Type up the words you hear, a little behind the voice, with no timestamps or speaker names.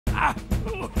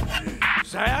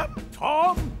Sam,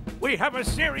 Tom, we have a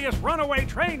serious runaway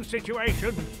train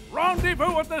situation.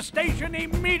 Rendezvous at the station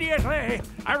immediately.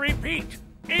 I repeat,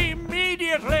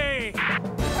 immediately.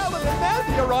 Helen and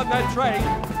Nancy are on that train.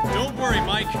 Don't worry,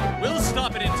 Mike. We'll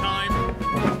stop it in time.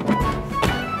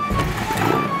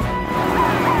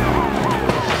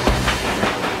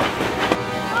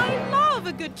 I love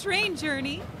a good train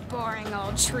journey. Boring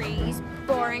old trees,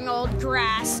 boring old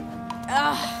grass.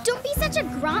 Ugh. Don't be such a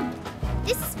grump.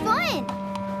 This is fun.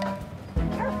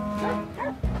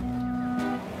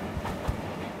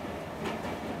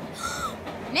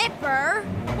 Nipper!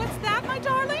 What's that, my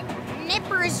darling?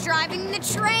 Nipper is driving the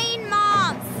train,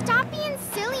 Mom! Stop being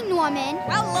silly, Norman.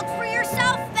 Well, look for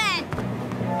yourself then!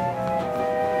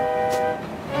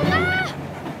 Ah!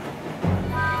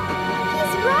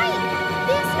 He's right!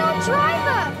 There's no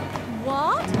driver!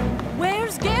 What?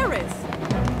 Where's Gareth?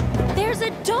 There's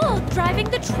a dog driving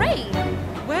the train.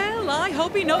 Well, I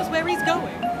hope he knows where he's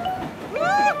going.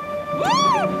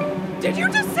 Did you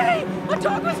just say a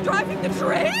dog was driving the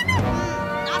train?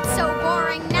 Not so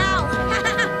boring now.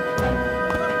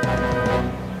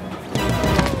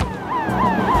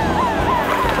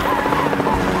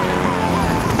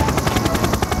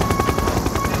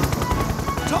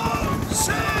 Tom,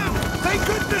 Sam, thank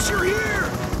goodness you're here.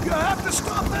 You have to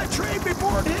stop that train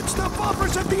before it hits the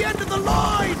buffers at the end of the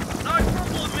line. No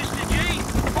problem, Mr. G.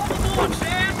 Hop aboard,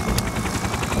 Sam.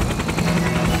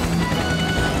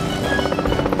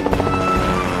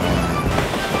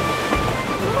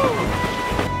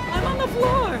 I'm on the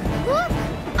floor. Look!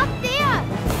 Up there!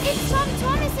 It's Tom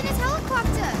Thomas in his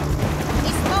helicopter.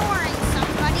 He's lowering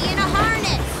somebody in a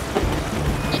harness.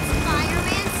 It's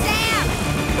Fireman Sam.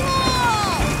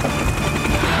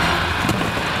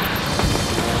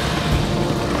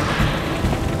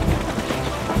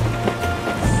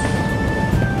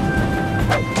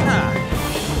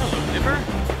 Hello, Nipper.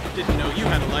 Didn't know you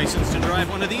had a license to drive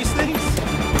one of these things.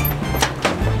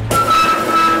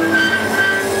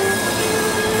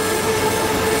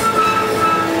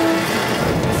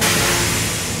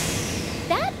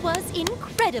 That was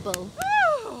incredible.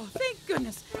 Oh, thank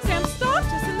goodness. Sam stopped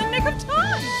us in the nick of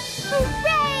time.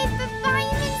 Hooray!